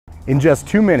In just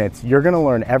 2 minutes, you're going to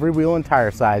learn every wheel and tire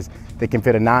size that can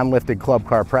fit a non-lifted Club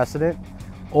Car Precedent,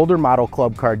 older model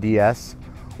Club Car DS,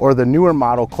 or the newer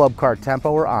model Club Car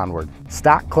Tempo or Onward.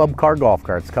 Stock Club Car golf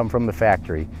carts come from the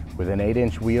factory with an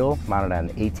 8-inch wheel mounted on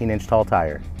an 18-inch tall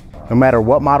tire. No matter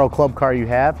what model Club Car you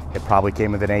have, it probably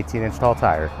came with an 18-inch tall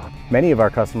tire. Many of our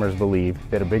customers believe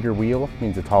that a bigger wheel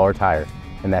means a taller tire,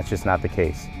 and that's just not the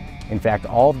case. In fact,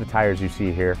 all of the tires you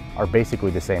see here are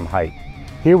basically the same height.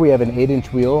 Here we have an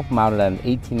 8-inch wheel mounted on an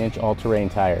 18-inch all-terrain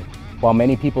tire. While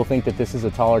many people think that this is a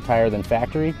taller tire than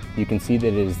factory, you can see that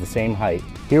it is the same height.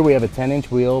 Here we have a 10-inch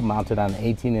wheel mounted on an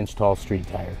 18-inch tall street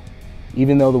tire.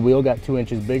 Even though the wheel got 2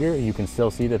 inches bigger, you can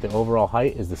still see that the overall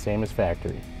height is the same as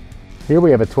factory. Here we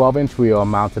have a 12-inch wheel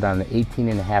mounted on an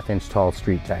 18.5-inch tall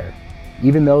street tire.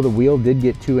 Even though the wheel did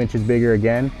get 2 inches bigger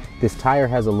again, this tire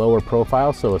has a lower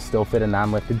profile, so it'll still fit a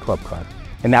non-lifted Club Car.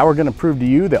 And now we're going to prove to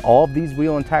you that all of these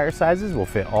wheel and tire sizes will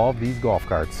fit all of these golf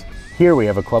carts. Here we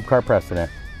have a Club Car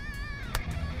Precedent.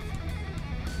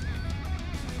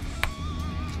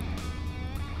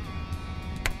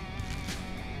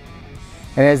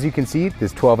 And as you can see,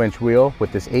 this 12-inch wheel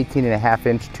with this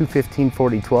 18.5-inch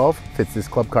 215/40/12 fits this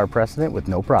Club Car Precedent with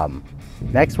no problem.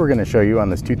 Next, we're going to show you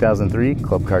on this 2003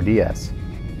 Club Car DS.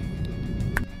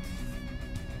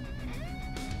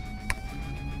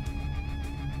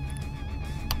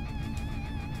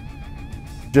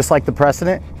 Just like the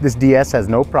Precedent, this DS has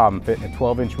no problem fitting a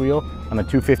 12-inch wheel on a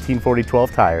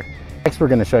 215/40/12 tire. Next, we're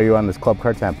going to show you on this Club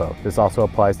Car Tempo. This also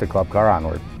applies to Club Car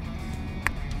Onward.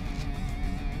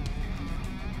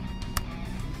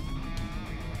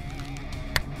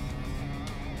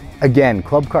 Again,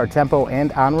 Club Car Tempo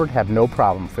and Onward have no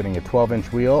problem fitting a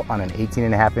 12-inch wheel on an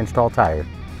 18.5-inch tall tire.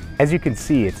 As you can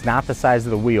see, it's not the size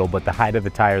of the wheel, but the height of the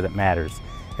tire that matters.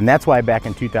 And that's why back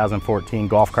in 2014,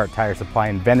 Golf Cart Tire Supply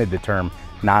invented the term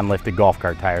non-lifted golf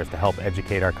cart tires to help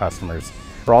educate our customers.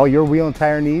 For all your wheel and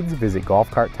tire needs, visit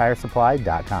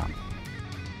golfcarttiresupply.com.